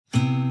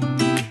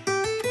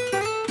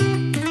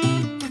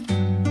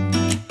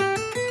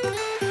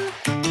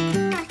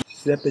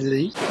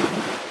Separately.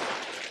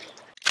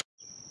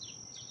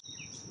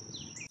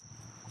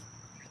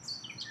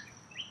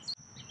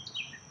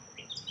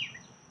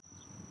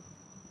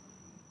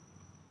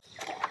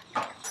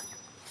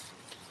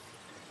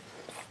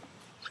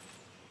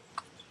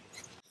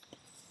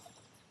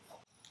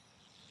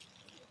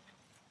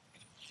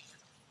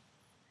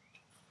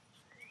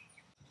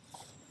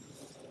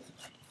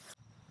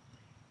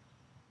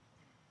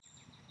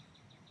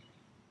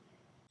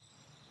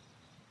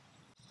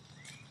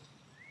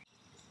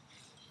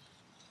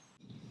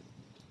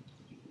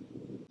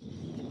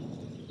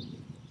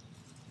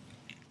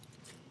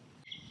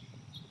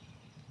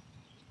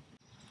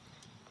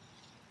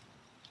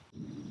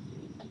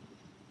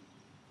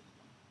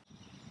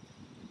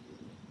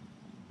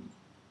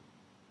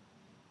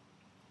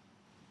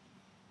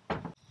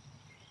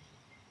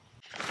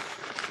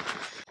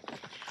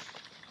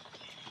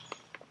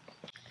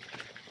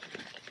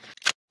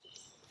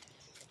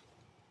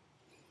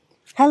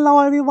 Hello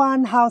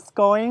everyone, how's it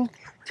going?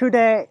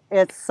 Today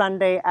it's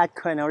Sunday at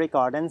Culinary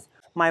Gardens.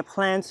 My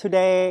plan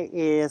today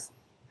is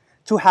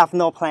to have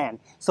no plan.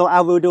 So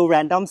I will do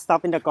random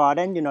stuff in the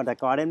garden, the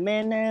garden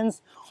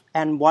maintenance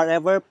and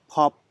whatever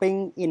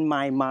popping in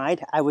my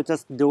mind, I will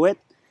just do it,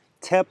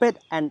 tape it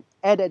and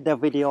edit the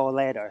video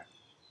later.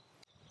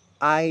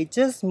 I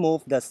just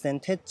moved the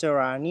scented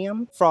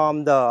geranium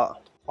from the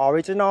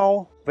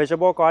original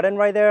vegetable garden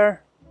right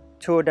there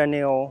to the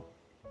new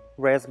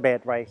raised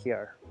bed right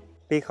here,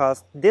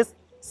 because this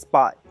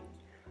spot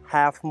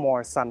have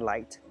more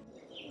sunlight.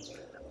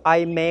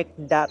 I make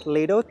that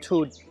little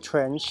 2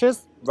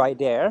 trenches right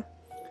there.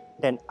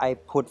 Then I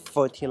put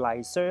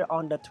fertilizer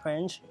on the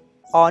trench.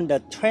 On the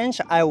trench,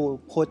 I will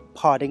put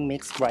potting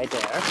mix right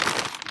there.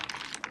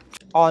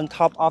 On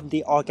top of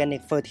the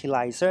organic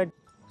fertilizer.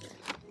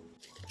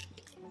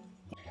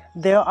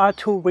 There are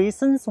 2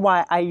 reasons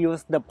why I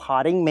use the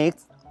potting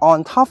mix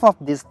on top of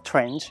this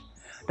trench.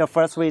 The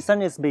first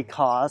reason is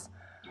because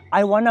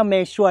I want to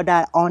make sure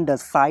that on the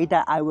side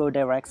that I will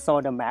direct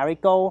sow the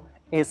marigold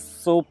is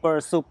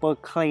super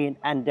clean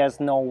and there's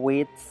no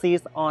weed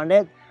seeds on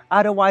it.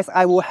 Otherwise,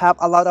 I will have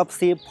a lot of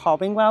seed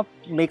popping up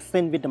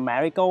mixing with the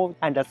marigold.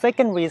 And the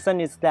second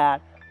reason is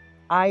that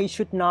I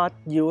should not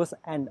use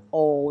an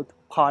old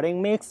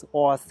potting mix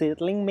or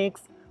seedling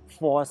mix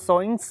for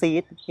sowing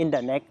seed in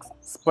the next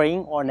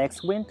spring or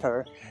next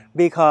winter,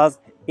 because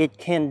it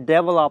can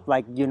develop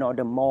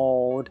the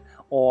mold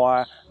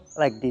or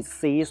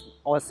disease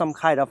or some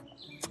kind of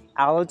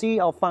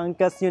allergy or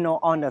fungus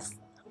on the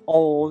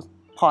old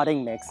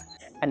potting mix.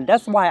 And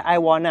that's why I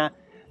wanna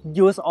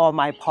use all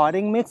my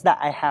potting mix that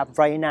I have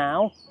right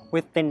now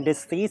within this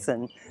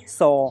season.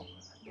 So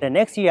the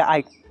next year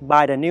I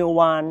buy the new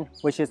one,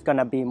 which is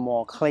gonna be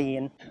more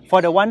clean.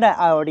 For the one that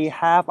I already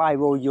have, I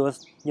will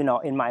use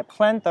in my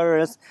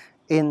planters,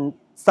 in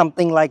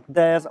something like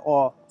this,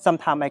 or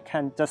sometimes I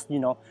can just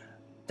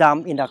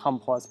dump in the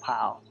compost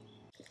pile.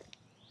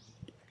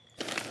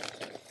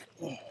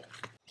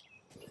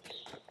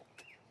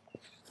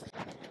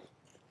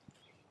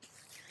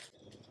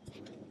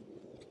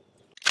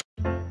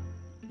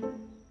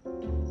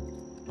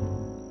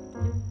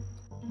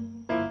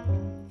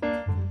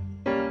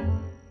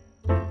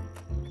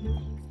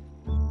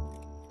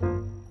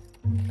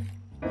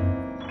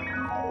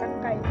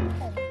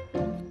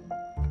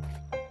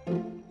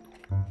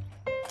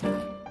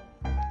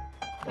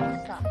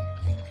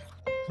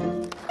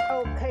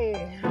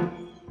 Okay.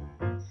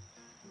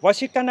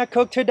 What you gonna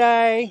cook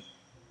today?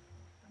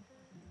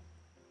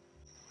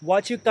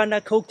 What you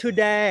gonna cook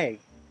today?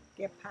 เ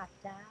ก็บผัก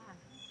จ้า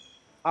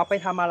เอาไป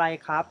ทำอะไร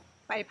ครับ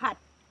ไปผัด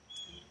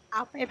เอ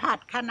าไปผัด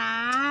คะน้า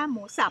ห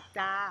มูสับ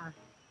จ้า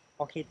โ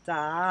อเคจ้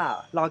า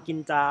รอกิน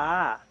จ้า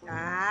จ้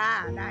า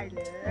ได้เ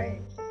ลย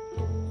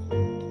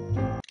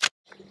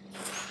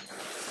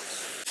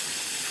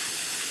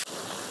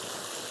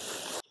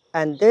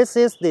And this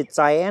is the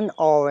giant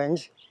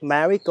orange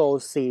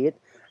marigold seed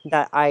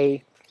that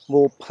I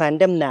will plant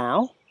them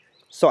now,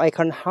 so I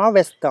can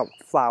harvest the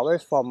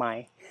flowers for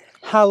my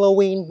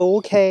Halloween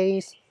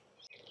bouquets.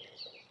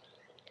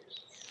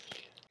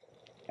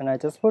 And I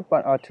just put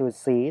 1 or 2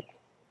 seeds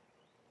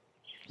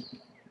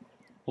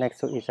next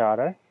to each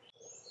other.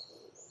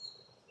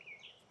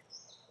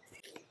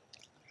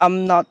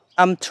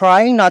 I'm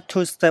trying not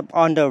to step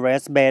on the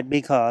raised bed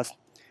because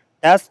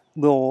that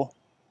will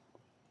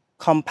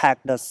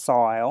compact the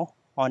soil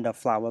on the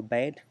flower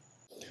bed.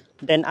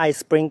 Then I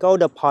sprinkle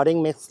the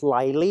potting mix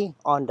lightly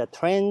on the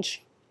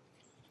trench,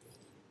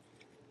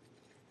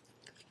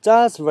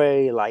 just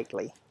very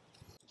lightly.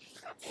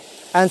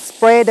 And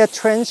spray the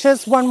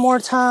trenches 1 more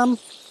time.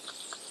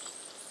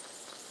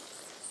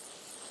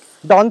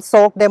 Don't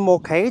soak them,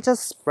 okay?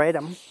 Just spray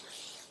them.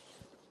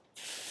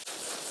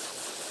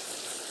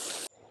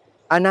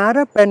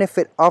 Another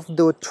benefit of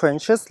doing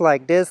trenches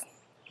like this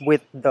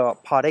with the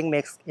potting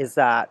mix is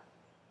that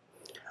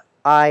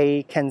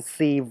I can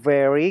see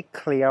very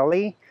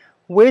clearly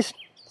which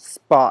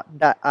spot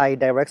that I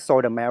direct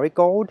sow the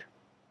marigold,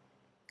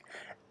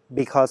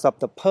 because of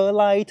the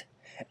perlite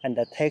and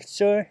the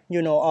texture,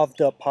 of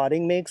the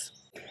potting mix.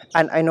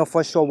 And I know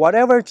for sure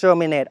whatever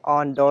germinate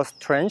on those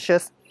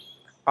trenches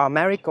are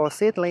marigold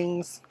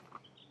seedlings.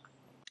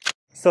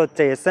 So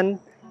Jason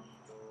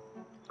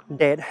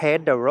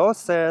deadhead the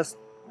roses.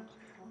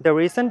 The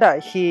reason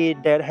that he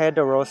deadhead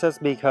the roses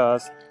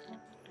because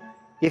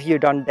if you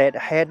don't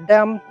deadhead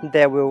them,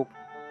 they will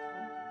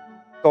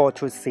go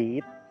to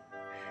seed.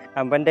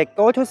 And when they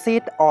go to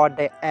seed, all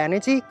the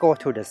energy go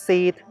to the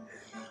seed,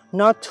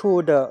 not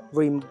to the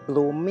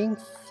blooming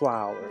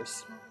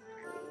flowers.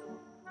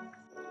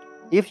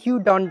 If you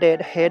don't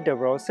deadhead the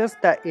roses,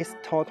 that is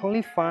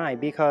totally fine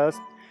because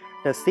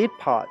the seed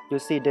pod, you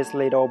see this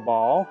little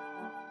ball,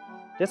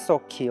 they're so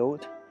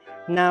cute.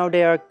 Now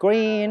they are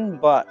green,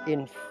 but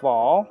in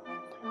fall,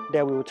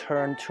 they will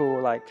turn to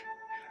like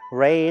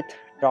red,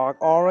 dark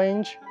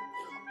orange,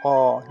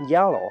 or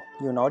yellow,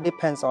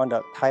 depends on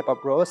the type of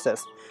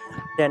roses.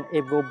 Then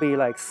it will be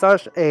like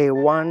such a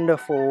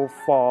wonderful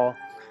fall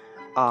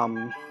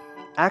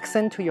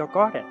accent to your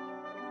garden.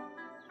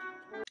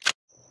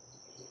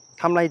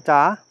 ทำไรจ๊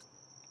ะ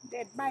เ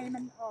ด็ดใบมั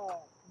นออก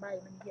ใบ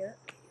มันเยอะ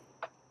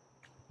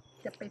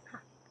จะไปผั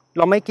ด เ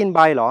ราไม่กินใบ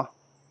เหรอ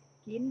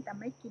กินแต่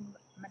ไม่กิน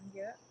มันเ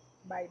ยอะ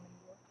ใบมัน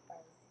เยอะไป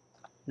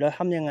แล้วท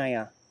ำยังไง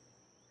อ่ะ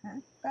ฮะ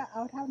ก็เอ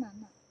าเท่านั้น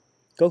อ่ะ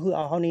ก็คือเอ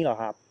าเท่านี้เหรอ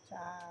ครับ ใ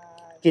ช่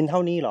กินเท่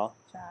านี้เหรอ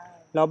ใช่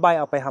แล้วใบ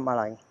เอาไปทำอะ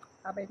ไร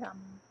เอาไปท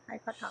ำให้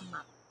เขาทำห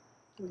มัก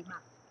ปุ๋ยหมั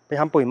ก ไป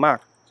ทำปุ๋ยหมัก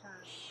ใช่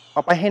เอ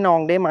าไปให้น้อง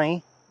ได้ไหม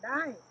ไ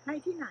ด้ให้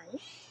ที่ไหน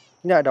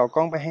เนี่ยเดี๋ยวก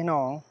ล้องไปให้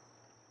น้อง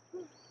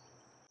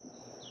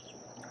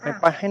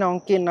ไปให้น้อง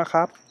กินนะค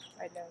รับ ไ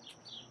ปเลย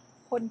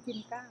คนกิน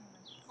ก้านมั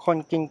น คน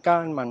กินก้า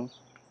นมัน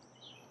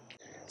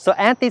so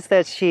Auntie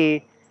said she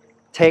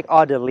take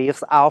all the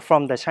leaves out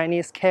from the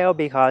Chinese kale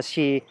because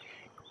she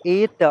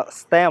eat the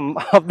stem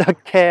of the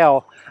kale.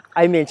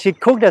 I mean she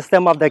cook the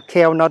stem of the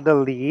kale, not the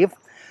leaf.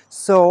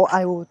 So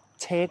I will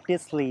take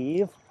this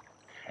leaf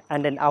and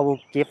then I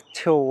will give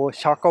to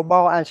Choco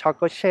Ball and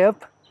Choco Chip.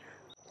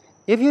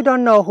 If you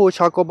don't know who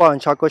Choco Ball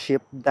and Choco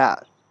Chip,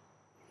 that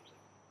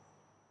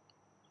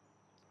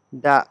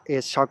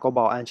is Choco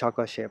Ball and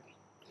Choco Chip.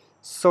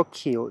 So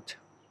cute.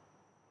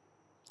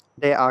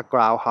 They are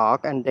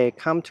groundhog and they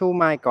come to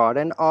my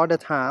garden all the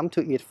time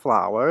to eat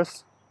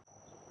flowers.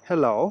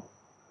 Hello.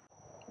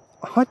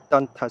 Oh,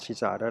 don't touch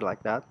each other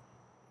like that.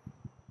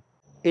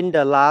 In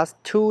the last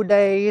 2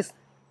 days,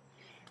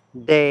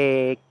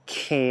 they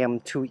came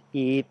to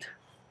eat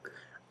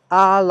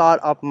a lot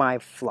of my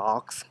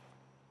flocks.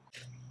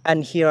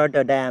 And here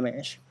the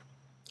damage.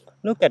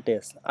 Look at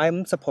this.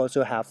 I'm supposed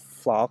to have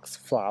flocks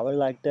flower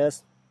like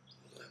this,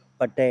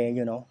 but they,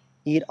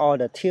 eat all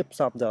the tips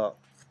of the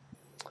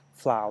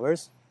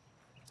flowers.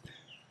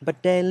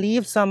 But they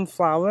leave some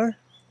flower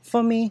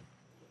for me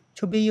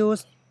to be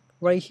used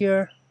right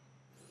here.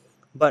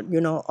 But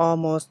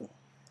almost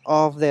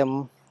all of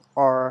them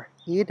are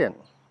eaten.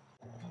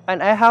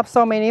 And I have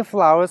so many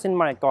flowers in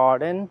my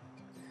garden.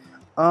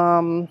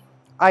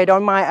 I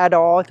don't mind at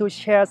all to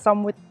share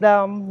some with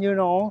them,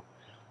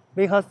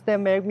 because they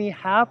make me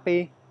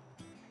happy.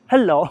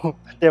 Hello,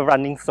 they're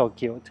running so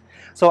cute.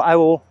 So I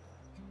will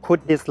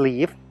put this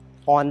leaf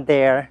on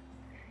their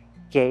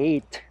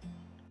gate.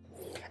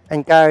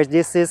 And guys,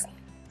 this is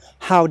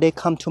how they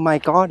come to my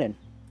garden.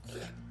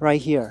 Right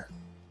here.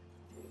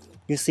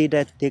 You see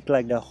that dig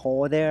like the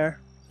hole there?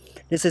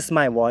 This is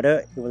my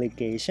water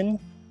irrigation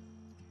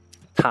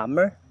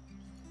timer.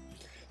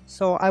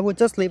 So I will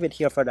just leave it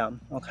here for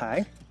them,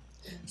 okay?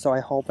 So I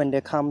hope when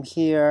they come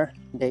here,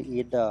 they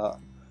eat the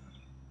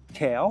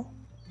kale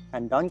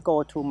and don't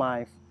go to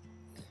my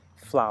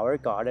flower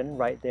garden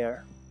right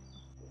there.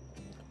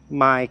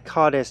 My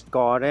cottage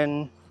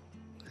garden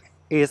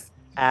is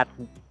at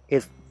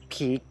its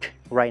peak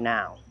right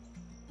now.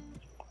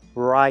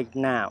 Right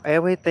now,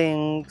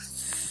 everything's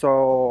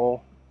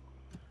so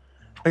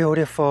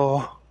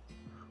beautiful.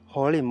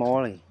 Holy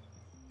moly.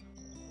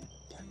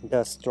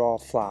 The straw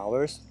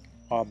flowers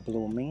are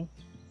blooming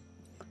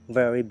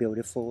very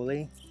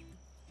beautifully.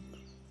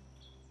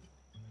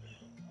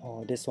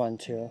 Oh, this one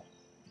too.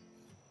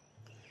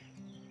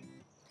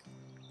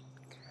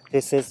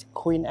 This is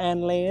Queen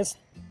Anne lace,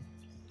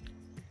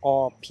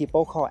 or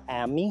people call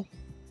Amy.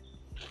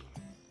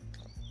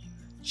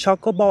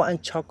 Choco Ball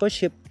and Choco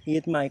Chip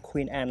eat my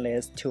Queen Anne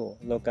lace too.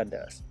 Look at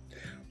this.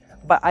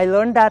 But I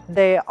learned that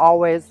they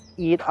always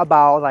eat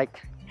about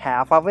like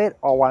half of it,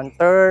 or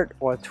 1/3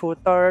 or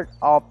 2/3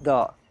 of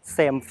the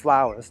same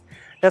flowers.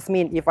 That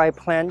means if I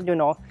plant,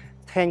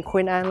 10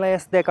 Queen Anne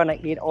lace, they're gonna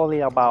eat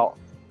only about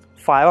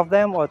 5 of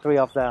them or 3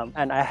 of them.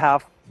 And I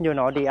have,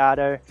 the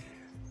other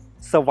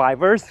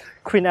survivors,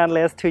 Queen Anne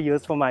lace to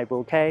use for my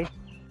bouquet.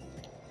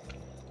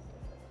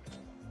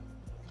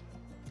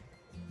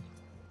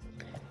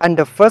 And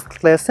the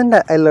first lesson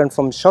that I learned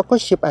from Choco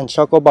Chip and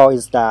Choco Ball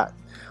is that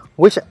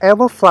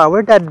whichever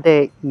flower that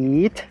they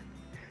eat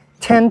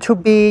tend to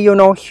be,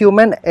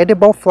 human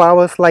edible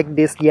flowers like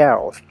these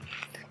yarrows.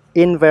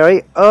 In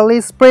very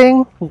early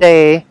spring,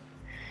 they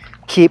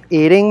keep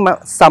eating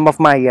some of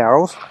my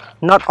yarrows,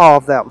 not all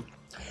of them.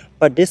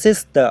 But this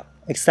is the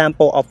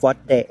example of what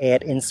they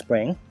ate in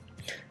spring.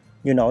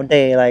 You know,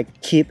 they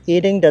like keep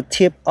eating the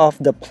tip of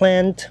the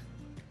plant.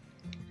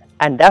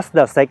 And that's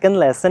the second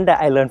lesson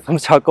that I learned from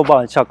Chocobo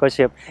and Choco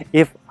Chip.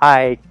 If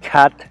I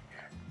cut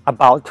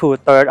about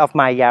 2/3 of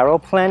my yarrow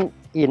plant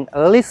in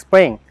early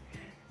spring,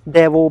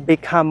 they will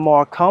become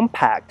more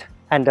compact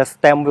and the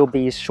stem will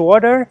be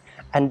shorter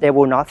and they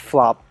will not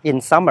flop in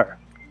summer.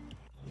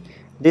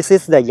 This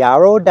is the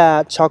yarrow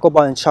that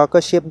Chocobo and Choco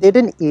Chip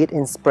didn't eat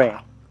in spring.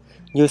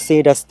 You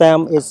see the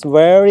stem is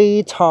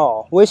very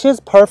tall, which is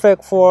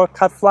perfect for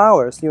cut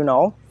flowers, you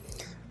know.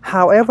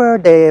 However,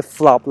 they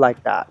flop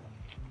like that.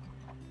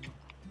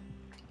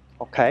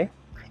 Okay.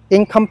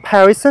 In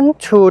comparison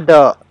to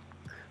the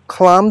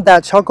clump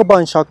that Chocobo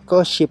and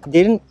Choco Chip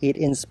didn't eat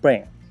in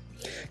spring,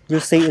 you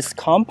see it's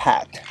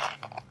compact.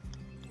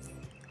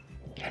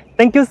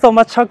 Thank you so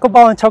much,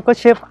 Chocobo and Choco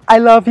Chip. I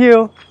love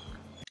you.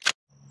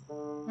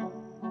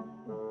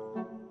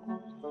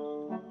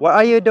 What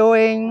are you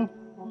doing?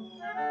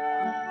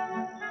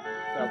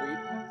 That weed?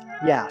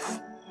 Yes.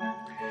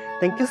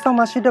 Thank you so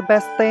much. You're the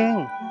best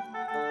thing.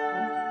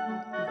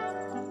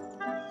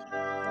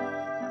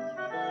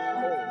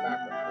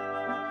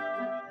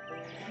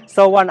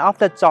 So one of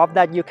the jobs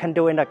that you can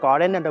do in the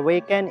garden on the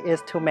weekend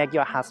is to make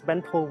your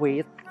husband pull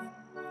weeds.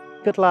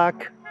 Good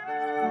luck.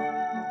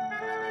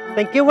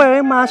 Thank you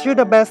very much. You're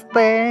the best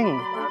thing.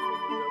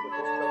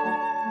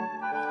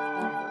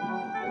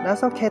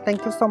 That's okay.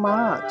 Thank you so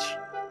much.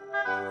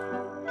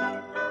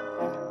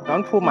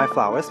 Don't pull my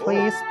flowers,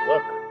 please.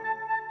 Look.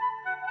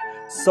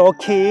 So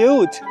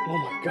cute. Oh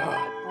my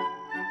god.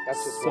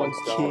 That's just So one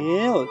stone.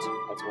 cute.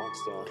 That's one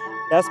stone.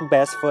 That's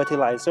best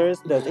fertilizers,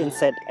 the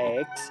insect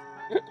eggs.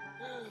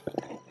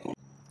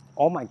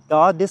 Oh my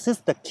god, this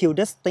is the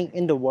cutest thing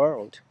in the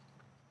world.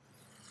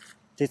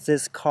 This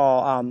is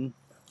called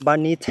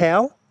bunny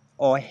tail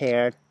or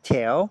hair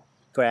tail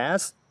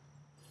grass.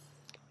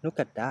 Look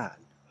at that.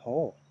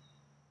 Oh.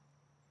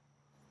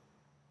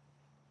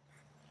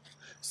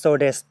 So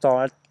they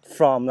start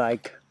from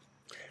like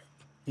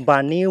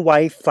bunny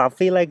white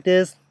fluffy like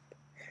this.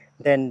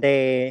 Then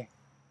they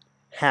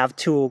have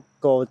to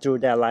go through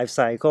their life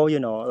cycle, you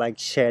know, like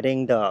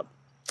shedding the,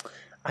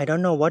 I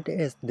don't know what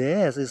is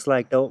this. It's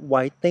like the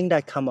white thing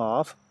that come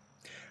off.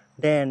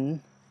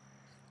 Then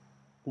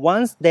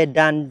once they're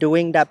done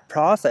doing that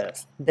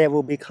process, they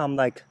will become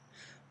like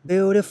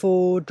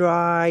beautiful,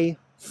 dry,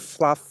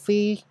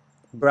 fluffy,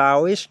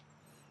 brownish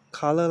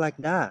color like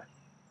that.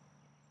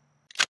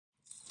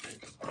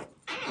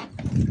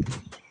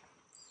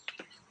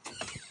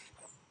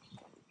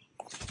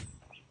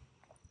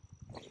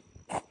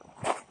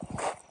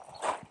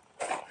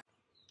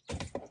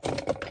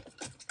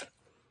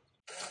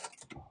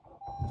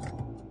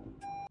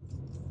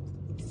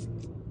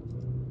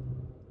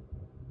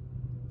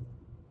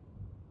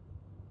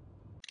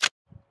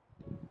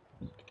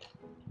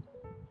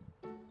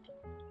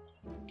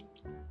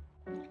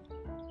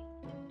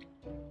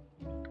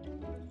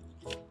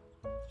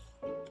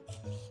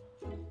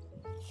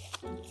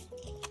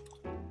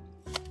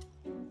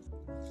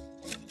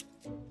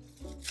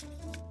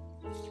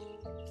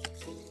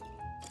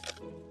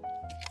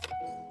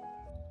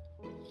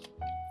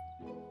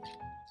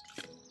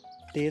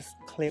 These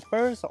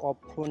clippers or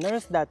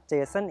pruners that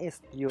Jason is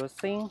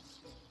using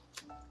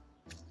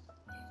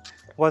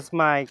was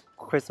my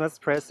Christmas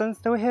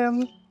present to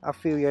him a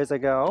few years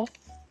ago,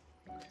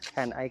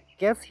 and I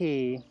guess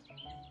he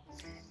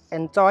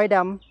enjoyed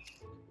them.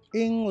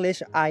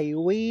 English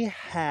ivy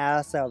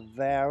has a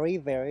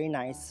very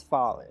nice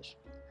foliage,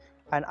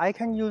 and I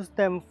can use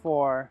them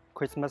for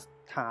Christmas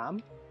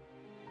time.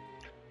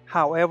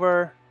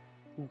 However,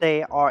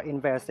 they are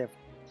invasive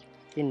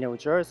in New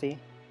Jersey.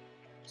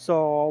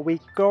 So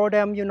we grow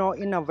them, you know,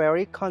 in a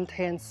very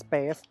contained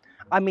space.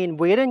 I mean,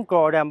 we didn't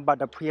grow them, but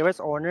the previous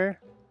owner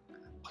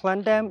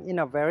planted them in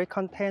a very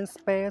contained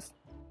space.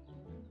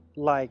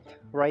 Like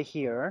right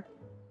here,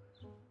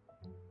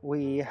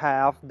 we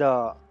have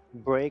the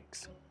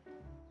bricks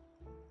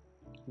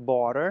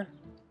border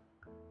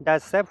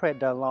that separate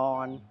the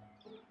lawn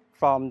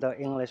from the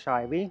English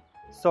ivy.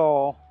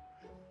 So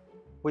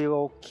we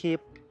will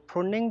keep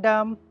pruning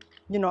them,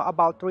 you know,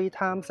 about 3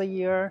 times a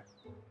year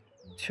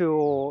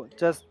to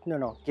just, you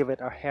know, give it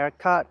a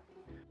haircut.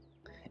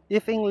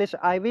 If English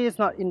ivy is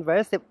not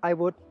invasive, I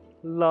would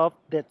love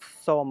it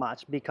so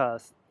much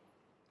because,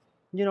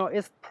 you know,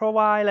 it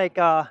provides like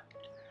a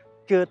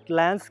good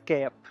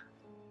landscape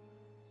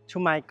to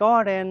my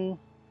garden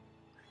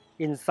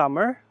in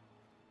summer,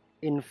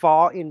 in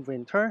fall, in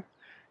winter.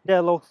 They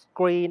look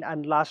green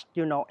and lush,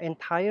 you know,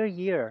 entire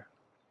year.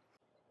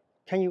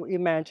 Can you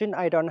imagine?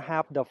 I don't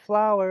have the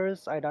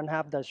flowers, I don't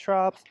have the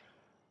shrubs,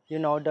 you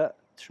know,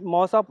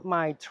 most of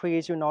my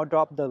trees, you know,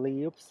 drop the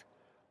leaves.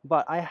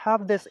 But I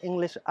have this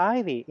English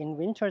ivy in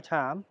winter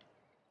time,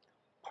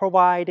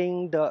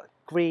 providing the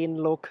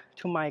green look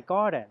to my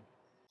garden.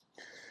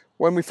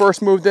 When we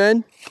first moved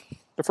in,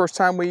 the first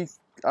time we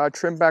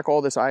trimmed back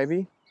all this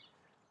ivy,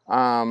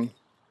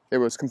 it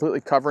was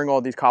completely covering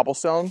all these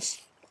cobblestones.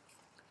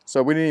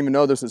 So we didn't even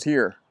know this was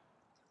here.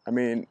 I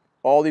mean,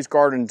 all these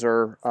gardens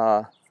are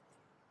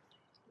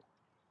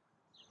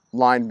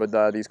lined with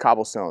these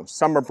cobblestones.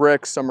 Some are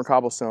bricks, some are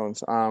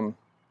cobblestones.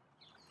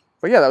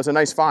 But yeah, that was a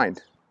nice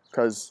find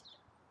because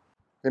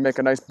they make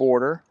a nice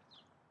border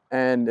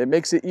and it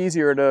makes it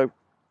easier to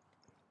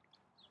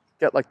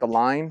get like the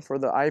line for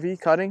the ivy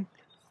cutting.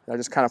 I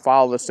just kind of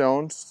follow the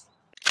stones.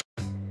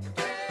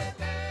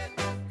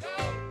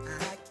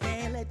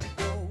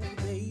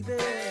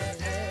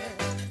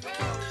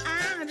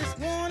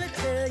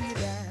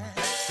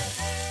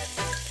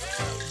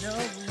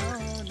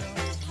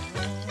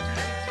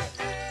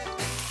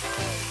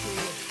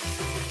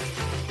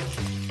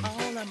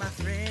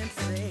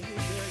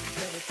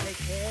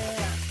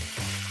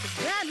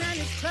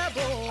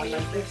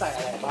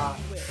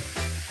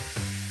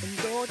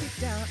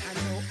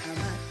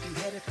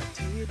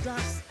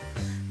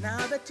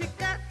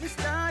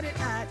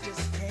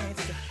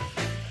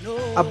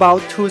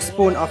 About 2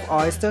 spoons of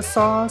oyster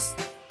sauce,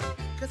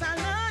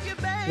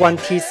 1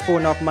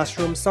 teaspoon of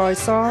mushroom soy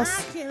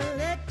sauce,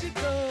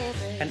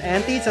 and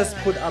Auntie just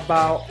put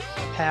about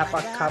half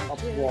a cup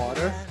of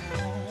water.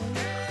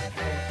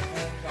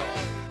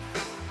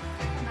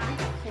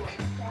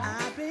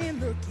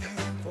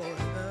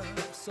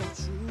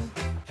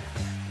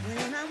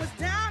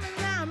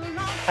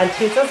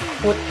 Auntie just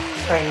put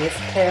Chinese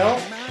kale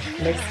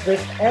mixed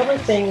with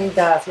everything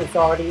that is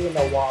already in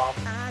the wok.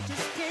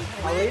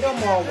 A little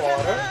more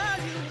water.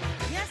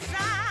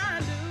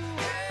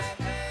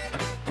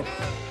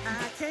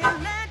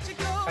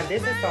 And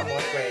this is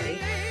almost ready.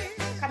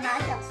 คณะ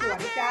จากสวน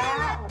จ้า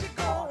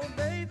อ่อน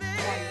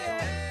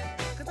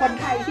คน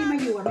ไทยที่มา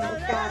อยู่อเม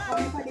ริกาเขา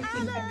ไม่ค่อยได้กิ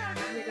นคะน้า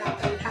เวลา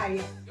ไปไทย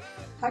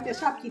เขาจะ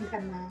ชอบกินคะ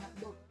น้า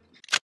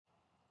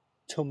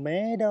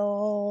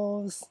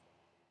Tomatoes.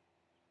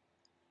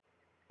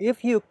 If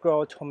you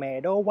grow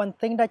tomato, one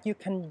thing that you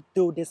can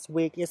do this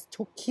week is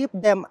to keep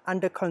them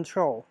under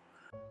control.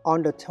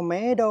 On the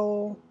tomato,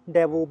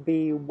 there will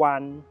be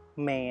one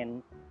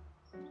main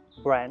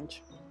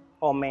branch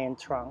or main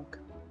trunk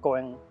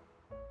going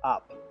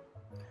up.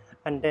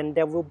 And then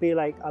there will be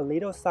like a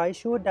little side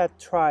shoot that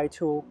try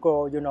to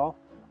grow,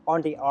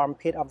 on the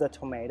armpit of the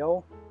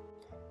tomato.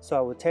 So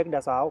I will take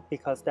this out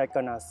because they're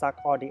gonna suck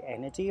all the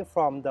energy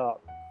from the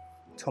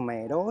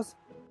tomatoes.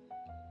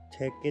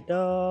 Take it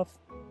off.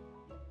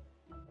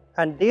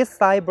 And this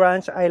side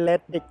branch, I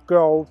let it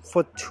grow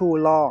for too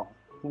long,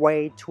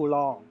 way too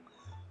long.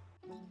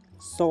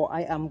 So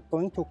I am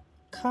going to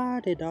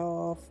cut it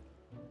off.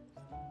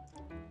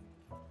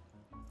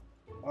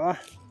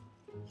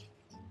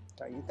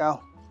 There you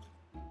go.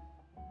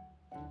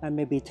 And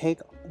maybe take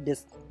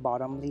this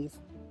bottom leaf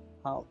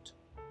out.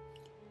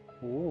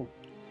 Ooh.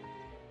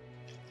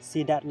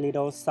 See that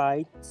little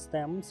side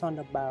stems on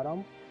the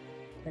bottom?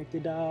 Take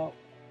it out.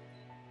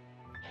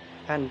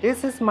 And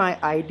this is my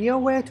ideal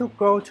way to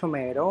grow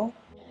tomato.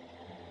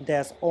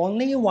 There's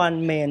only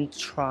one main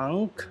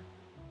trunk.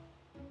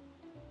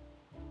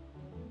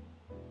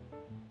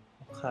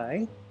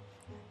 Okay.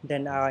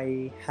 Then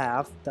I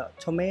have the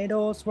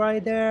tomatoes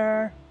right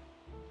there.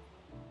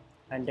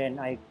 And then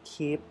I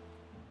keep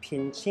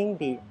pinching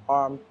the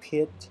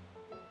armpit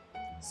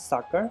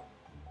sucker.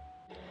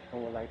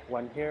 Oh, like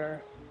one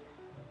here.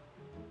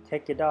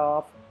 Take it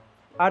off.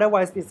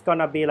 Otherwise, it's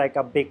gonna be like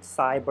a big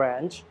side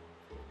branch.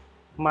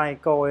 My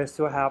goal is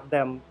to have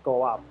them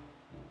go up.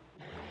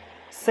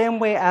 Same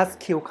way as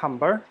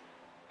cucumber.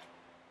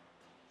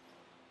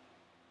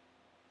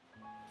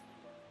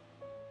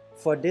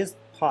 For this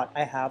pot,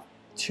 I have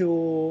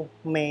 2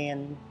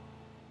 main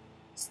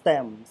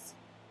stems.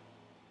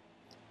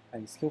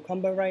 And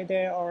cucumber right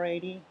there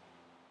already.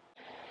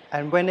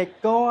 And when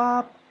it go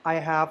up, I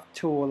have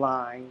 2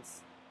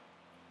 lines.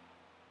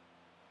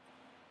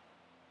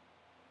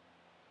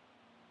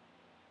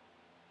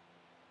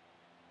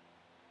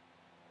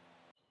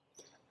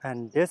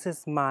 And this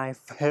is my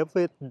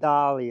favorite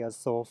dahlia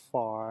so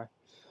far.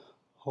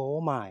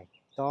 Oh my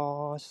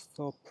gosh,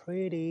 so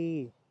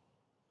pretty.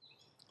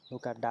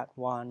 Look at that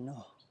one.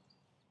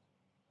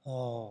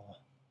 Oh,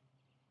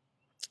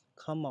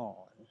 come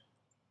on.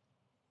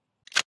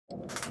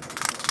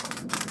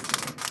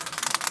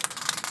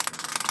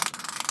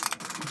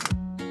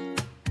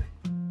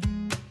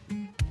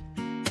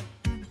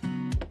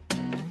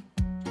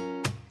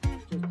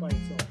 Just by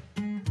itself.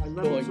 I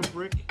leveled some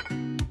brick.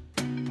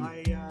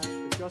 I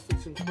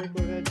adjusted some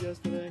sprinkler heads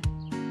yesterday.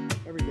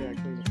 Every day I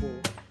clean the pool.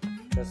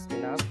 Just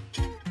enough.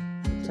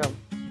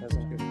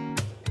 Doesn't good.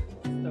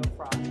 Stir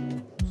fry.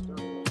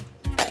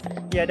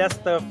 Yeah, that's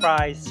stir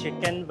fried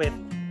chicken with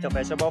the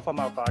vegetable from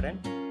our garden.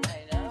 I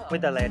know.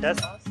 With the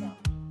lettuce. Awesome.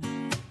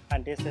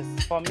 And this is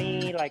for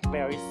me like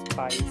very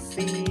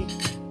spicy.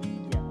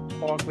 Yeah,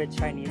 pork with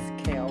Chinese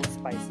kale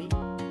spicy.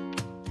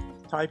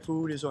 Thai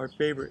food is our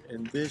favorite,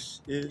 and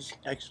this is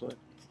excellent.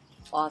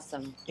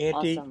 Awesome.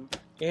 Auntie, Awesome.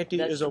 Auntie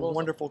is a Vegetables.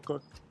 wonderful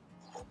cook.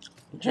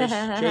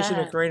 Jason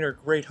and Crane are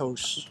great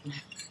hosts.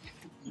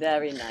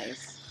 Very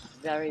nice.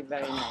 Very,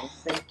 very nice.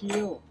 Thank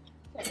you.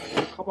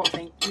 Come on,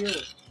 thank you.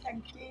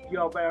 Thank you. You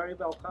are very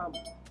welcome.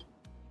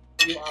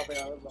 You are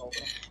very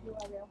welcome. You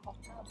are welcome.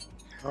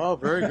 Oh,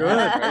 very good.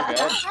 Very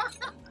good.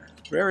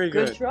 Very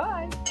Good good.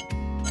 try.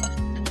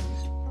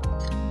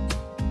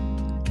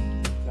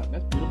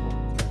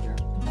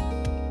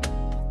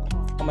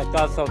 Oh my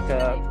god, so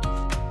good.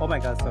 Oh my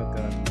god, so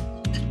good.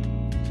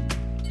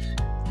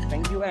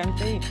 Thank you,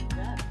 Auntie.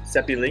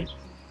 Seppi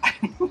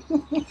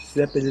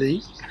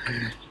Sepili.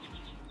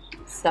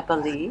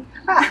 Sepali.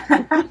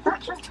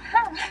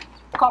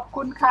 ขอบ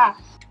คุณค่ะ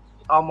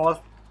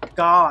Almost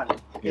gone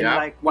in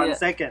Yeah. like 1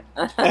 Yeah. second.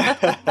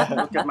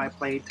 Look at my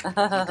plate.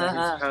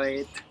 It's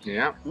great.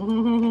 Yeah.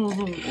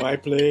 My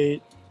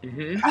plate.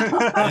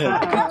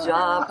 Good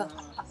job.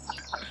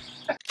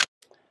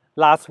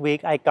 Last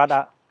week I got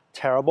a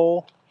terrible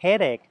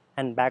headache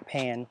and back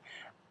pain,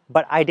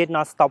 but I did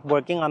not stop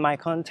working on my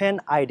content.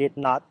 I did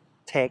not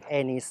take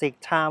any sick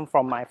time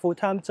from my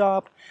full-time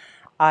job.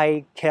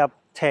 I kept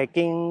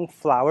taking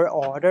flower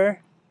order.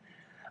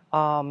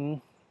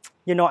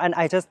 You know, and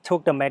I just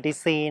took the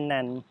medicine,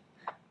 and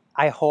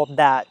I hope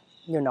that,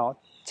 you know,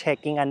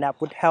 taking a nap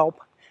would help.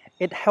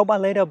 It helped a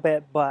little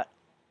bit, but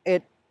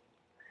it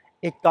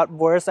got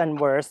worse and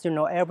worse, you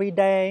know, every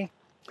day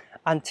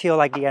until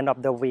like the end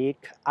of the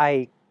week.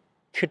 I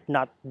could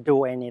not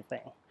do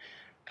anything.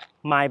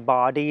 My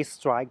body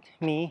struck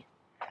me.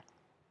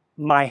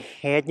 My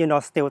head, you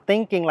know, still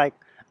thinking like,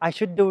 I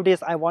should do this,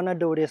 I want to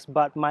do this,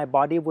 but my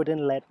body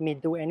wouldn't let me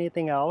do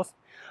anything else.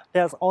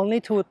 There's only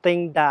 2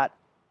 things that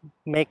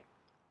make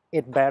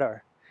it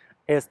better.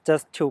 It's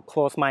just to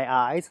close my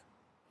eyes,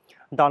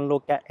 don't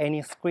look at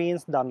any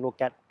screens, don't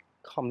look at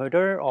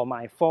computer or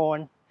my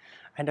phone.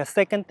 And the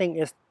second thing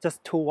is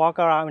just to walk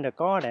around in the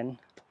garden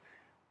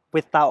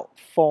without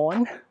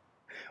phone,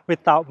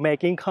 without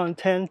making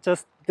content,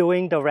 just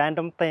doing the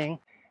random thing.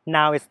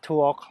 Now it's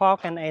 2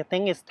 o'clock and I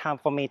think it's time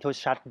for me to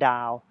shut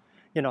down.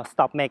 You know,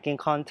 stop making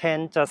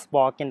content, just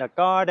walk in the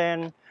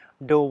garden,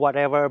 do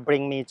whatever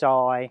bring me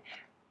joy,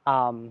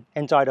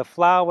 enjoy the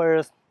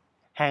flowers,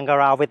 hang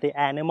around with the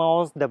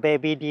animals, the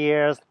baby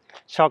deers,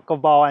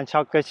 chocoball and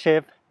chocolate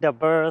chip, the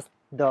birds,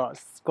 the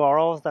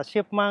squirrels, the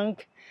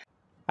chipmunk.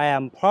 I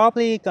am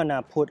probably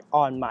gonna put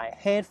on my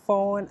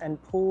headphone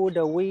and pull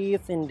the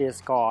weeds in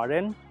this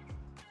garden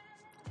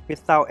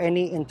without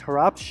any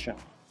interruption.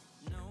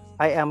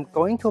 I am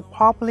going to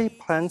probably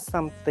plant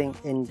something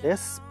in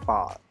this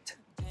spot.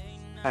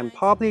 I'm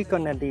probably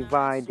gonna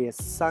divide this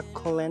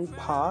succulent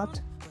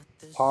pot.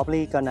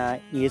 Probably gonna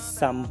eat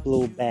some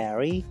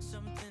blueberry.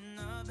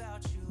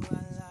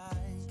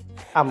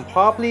 I'm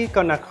probably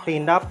gonna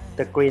clean up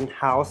the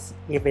greenhouse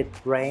if it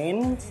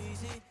rains.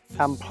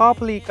 I'm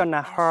probably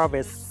gonna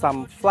harvest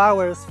some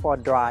flowers for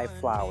dry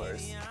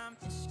flowers.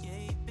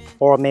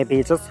 Or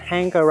maybe just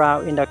hang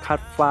around in the cut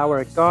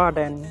flower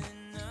garden.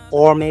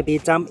 Or maybe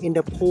jump in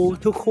the pool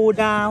to cool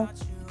down.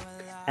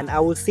 And I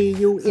will see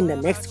you in the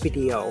next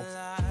video.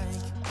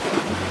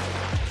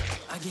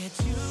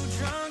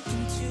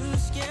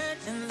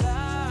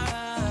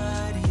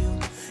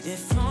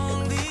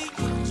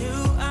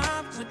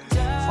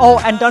 Oh,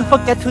 and don't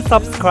forget to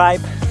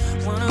subscribe.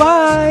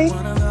 Bye!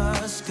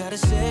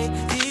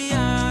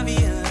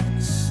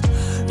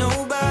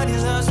 Nobody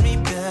loves